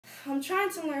I'm trying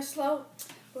to learn slope,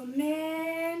 but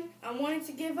man, I'm wanting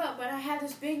to give up, but I have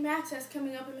this big math test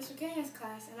coming up in Mr. Kahan's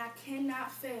class, and I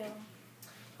cannot fail.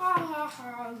 Ha ha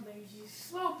ha, lazy.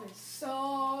 Slope is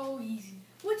so easy.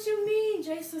 What you mean,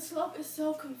 Jason? Slope is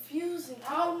so confusing.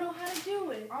 I don't know how to do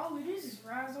it. All it is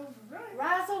rise over run.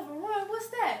 Rise over run? What's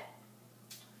that?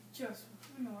 Just,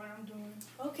 you know what I'm doing.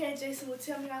 Okay, Jason, well,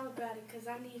 tell me all about it, because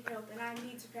I need help, and I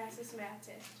need to pass this math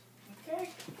test. Okay?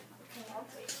 Okay, I'll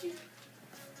take you.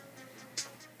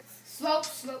 Slope,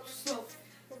 slope, slope.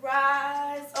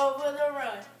 Rise over the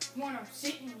run. When I'm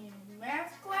sitting in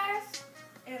math class,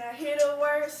 And I hear the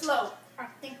word slope. I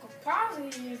think a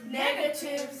positive,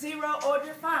 Negative, zero, or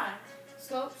define.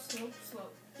 Slope, slope,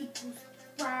 slope equals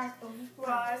rise over run.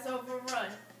 Rise over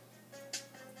run.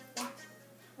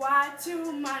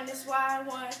 Y2 minus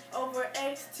Y1 over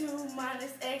X2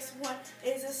 minus X1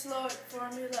 is a slope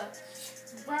formula.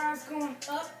 Rise going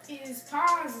up is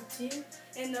positive,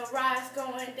 And the rise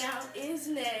going down is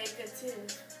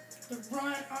negative. the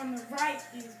run on the right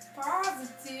is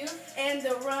positive, And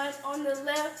the run on the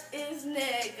left is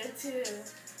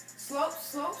negative. slope,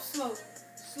 slope, slope.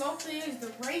 Slope is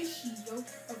the ratio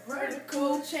of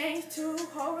Vertical change to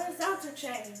horizontal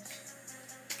change.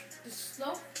 The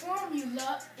slope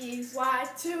formula is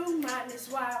Y2 minus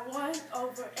Y1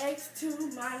 over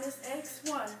X2 minus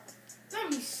X1. let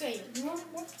me say it one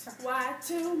more time.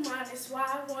 Y2 minus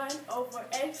Y1 over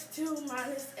X2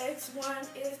 minus X1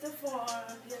 is the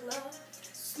formula.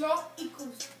 Slope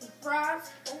equals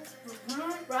rise over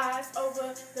run. Rise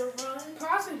over the run,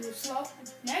 Positive slope,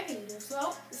 negative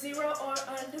slope. zero or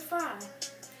undefined.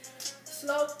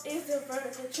 Slope is the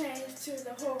vertical change to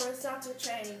the horizontal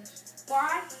change.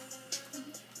 Why?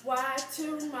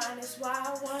 Y2 minus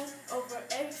Y1 over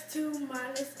X2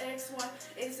 minus X1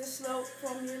 is the slope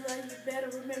formula. You better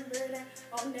remember that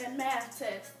on that math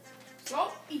test.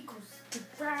 Slope equals the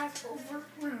rise over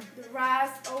run. The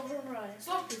rise over run.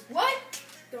 Slope is what?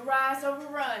 The rise over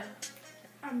run.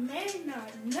 I may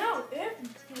not know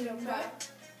everything about,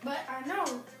 but I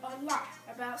know a lot.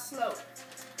 About slope.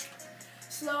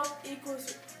 Slope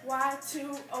equals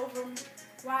Y2 over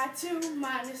Y2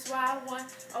 minus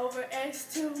Y1 over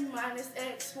X2 minus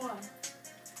X1.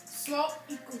 Slope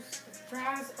equals the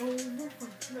rise over run.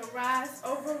 The rise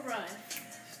over run.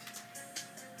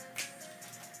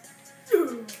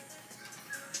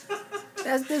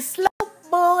 That's the slope.